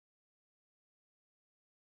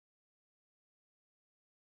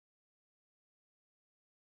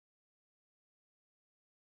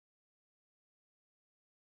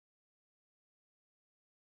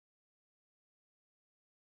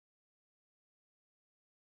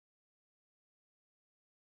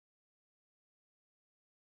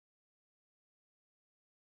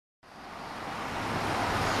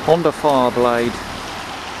Honda Fireblade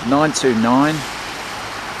 929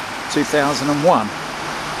 2001.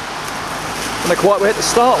 I don't know quite where to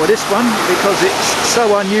start with this one because it's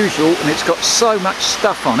so unusual and it's got so much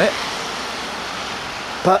stuff on it,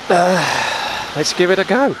 but let's give it a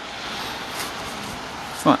go.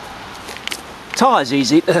 Right, tyres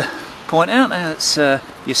easy to point out. That's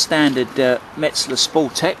your standard Metzler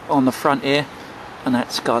Sportec on the front here, and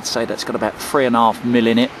that's, I'd say that's got about 3.5 mil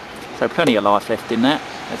in it, so plenty of life left in that.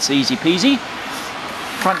 That's easy peasy.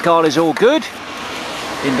 Front guard is all good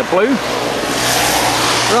in the blue.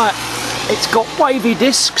 Right, it's got wavy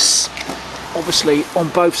discs obviously on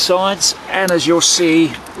both sides, and as you'll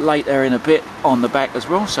see later in a bit on the back as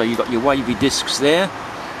well, so you've got your wavy discs there.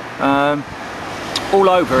 All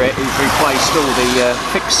over it is replaced all the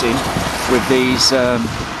fixing with these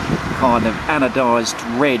kind of anodised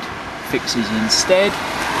red fixes instead.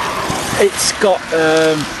 It's got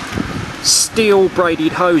steel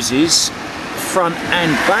braided hoses front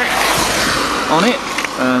and back on it.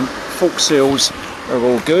 Fork seals are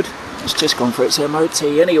all good. It's just gone for its MOT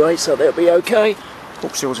anyway, so they'll be okay.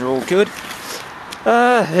 Fork seals are all good.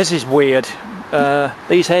 This is weird.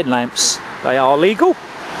 These headlamps, they are legal,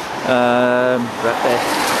 but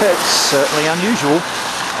they're certainly unusual,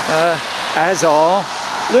 as are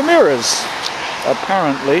the mirrors.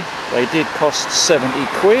 Apparently they did cost 70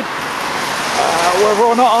 quid. Whether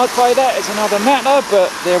or not I'd pay that is another matter,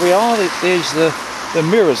 but there we are. There's the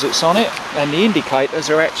mirrors that's on it, and the indicators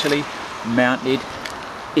are actually mounted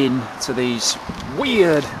into these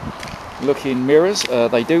weird looking mirrors.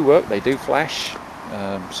 They do work, they do flash,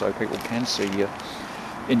 so people can see you,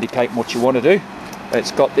 indicate what you want to do.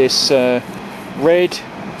 It's got this red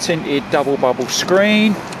tinted double bubble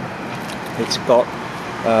screen. It's got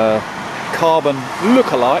carbon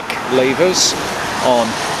look-alike levers on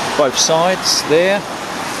both sides there.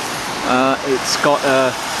 It's got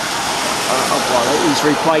he's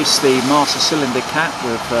replaced the master cylinder cap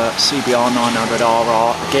with CBR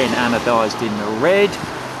 900RR, again anodised in the red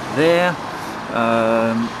there.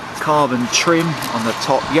 Carbon trim on the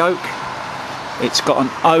top yoke. It's got an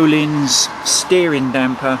Öhlins steering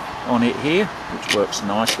damper on it here, which works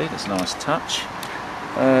nicely. That's a nice touch.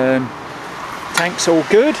 Tank's all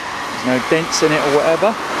good, there's no dents in it or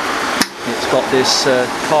whatever. It's got this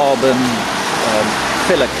carbon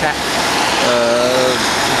filler cap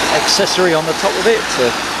accessory on the top of it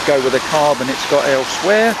to go with the carbon it's got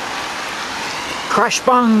elsewhere. Crash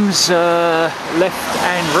bungs left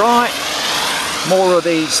and right. More of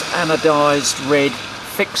these anodised red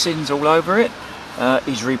fixings all over it.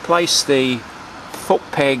 He's replaced the foot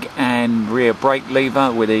peg and rear brake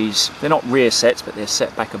lever with these, they're not rear sets but they're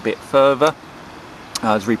set back a bit further.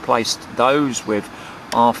 He's replaced those with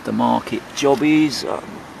aftermarket jobbies.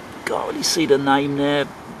 Can't really see the name there,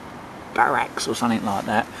 Barracks or something like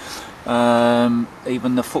that.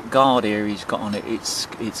 Even the foot guard here he's got on it,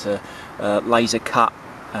 it's a laser cut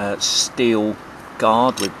steel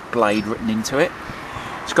guard with blade written into it.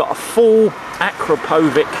 It's got a full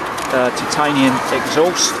Akrapovic titanium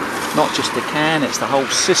exhaust, not just the can, it's the whole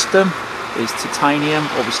system is titanium,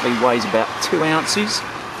 obviously weighs about 2 ounces.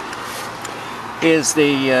 Here's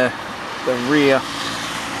the rear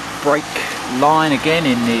brake line again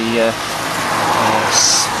in the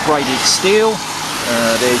braided steel.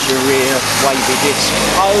 There's your rear wavy disc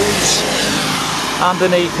hose.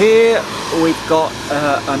 Underneath here we've got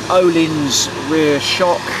an Öhlins rear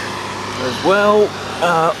shock as well,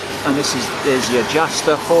 and there's the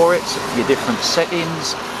adjuster for it, so your different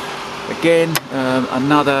settings. Again,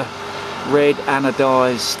 another red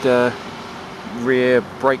anodised rear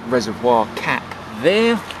brake reservoir cap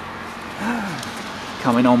there.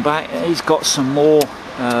 Coming on back, he's got some more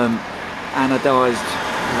anodised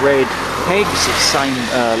red pegs, the same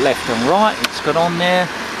left and right it's got on there.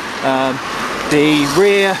 The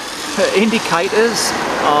rear indicators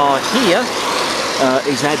are here.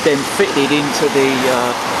 He's had them fitted into the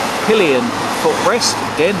pillion footrest.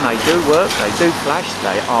 Again, they do work, they do flash,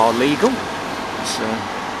 they are legal. So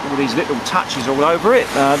all these little touches all over it.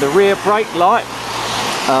 The rear brake light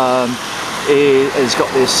has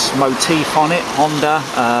got this motif on it, Honda,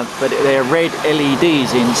 but they're red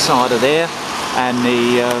LEDs inside of there, and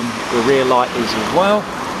the rear light is as well.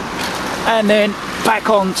 And then back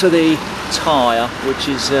onto the tyre, which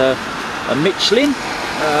is a Michelin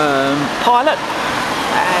Pilot,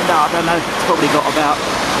 and I don't know, it's probably got about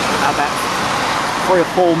 3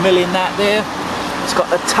 or 4 mil in that there. It's got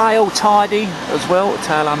the tail tidy as well, the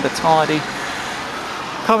tail under tidy.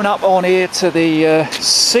 Coming up on here to the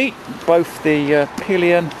seat, both the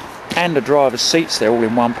pillion and the driver's seats, they're all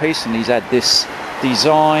in one piece, and he's had this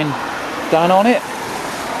design done on it.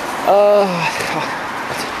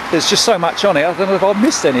 there's just so much on it. I don't know if I've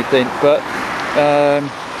missed anything, but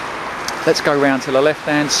let's go round to the left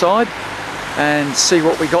hand side and see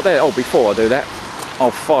what we got there. Oh, before I do that,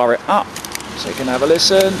 I'll fire it up so you can have a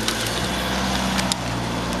listen.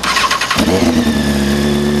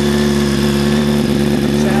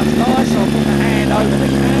 Sounds nice. I'll put my hand over the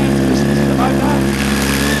can to listen to the motor.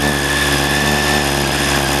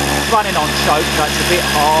 It's running on choke, so it's a bit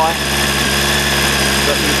high,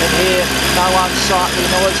 but you can hear no unsightly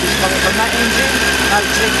noises coming from that engine. No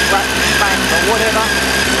tick, rattle, bang or whatever.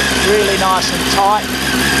 Really nice and tight.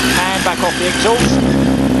 Hand back off the exhaust.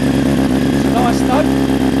 It's a nice note.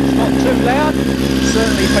 It's not too loud.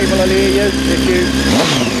 Certainly people will hear you if you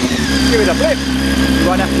give it a flip. You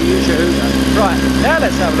won't have to use your hoover. Right, now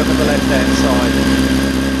let's have a look at the left hand side.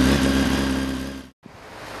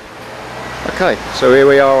 Okay, so here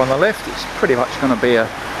we are on the left. It's pretty much going to be a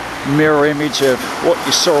mirror image of what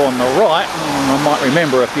you saw on the right. I might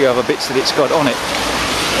remember a few other bits that it's got on it.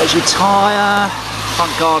 There's your tyre,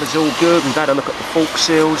 front guard is all good. We've had a look at the fork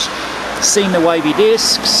seals, seen the wavy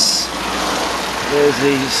discs. There's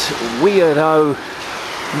these weirdo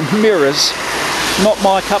mirrors. Not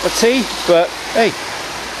my cup of tea, but hey,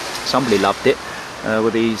 somebody loved it.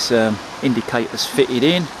 With these indicators fitted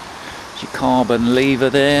in. There's your carbon lever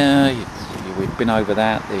there. We've been over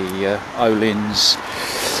that. The Öhlins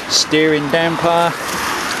steering damper.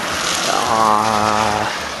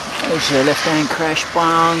 There's your left hand crash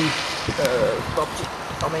bung.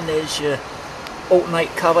 I mean, there's your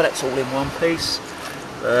alternate cover, that's all in one piece.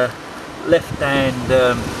 Left hand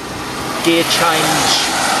gear change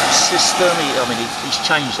system. He's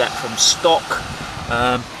changed that from stock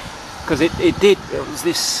because it was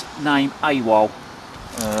this name AWOL.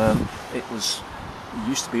 It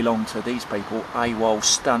used to belong to these people,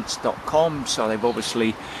 awolstunts.com, so they've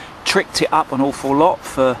obviously tricked it up an awful lot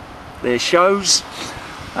for their shows.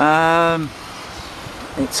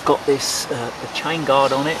 It's got this the chain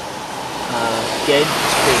guard on it. Again,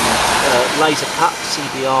 it's been laser cut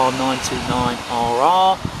CBR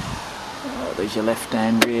 929RR. There's your left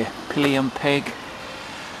hand rear pillion peg.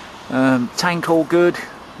 Tank all good,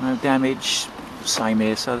 no damage. Same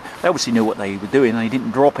here, so they obviously knew what they were doing. They didn't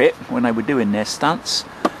drop it when they were doing their stunts.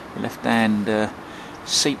 The left hand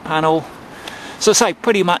seat panel. So say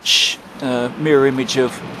pretty much mirror image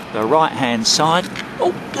of the right hand side.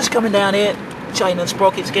 Oh, just coming down here, chain and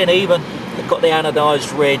sprockets getting even. They've got the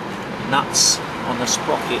anodised red nuts on the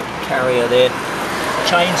sprocket carrier there.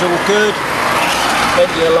 Chains all good,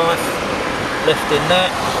 plenty of life left in that,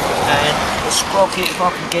 and the sprocket, if I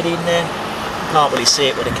can get in there, can't really see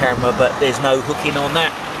it with the camera, but there's no hooking on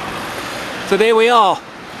that. So there we are,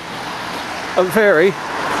 a very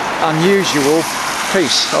unusual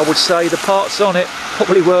piece. I would say the parts on it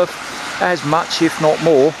probably worth as much, if not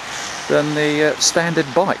more, than the standard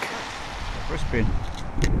bike. Press pin.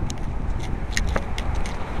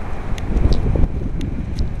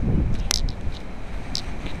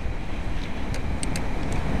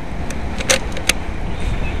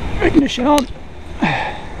 Ignition on.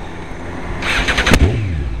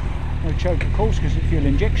 No choke of course because it's fuel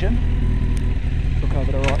injection. Look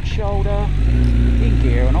over the right shoulder. In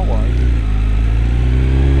gear and away.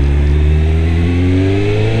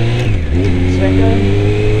 Second.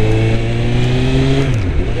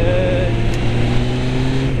 Third.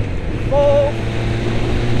 Fourth.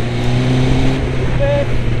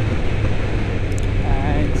 Fifth.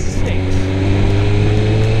 And sixth.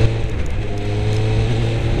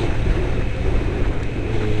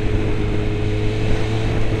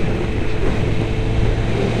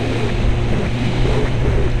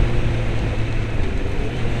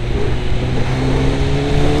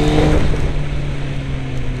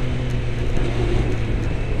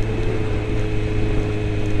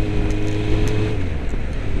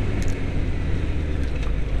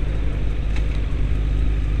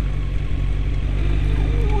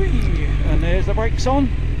 The brakes on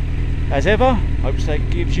as ever. Hopes that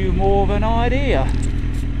gives you more of an idea.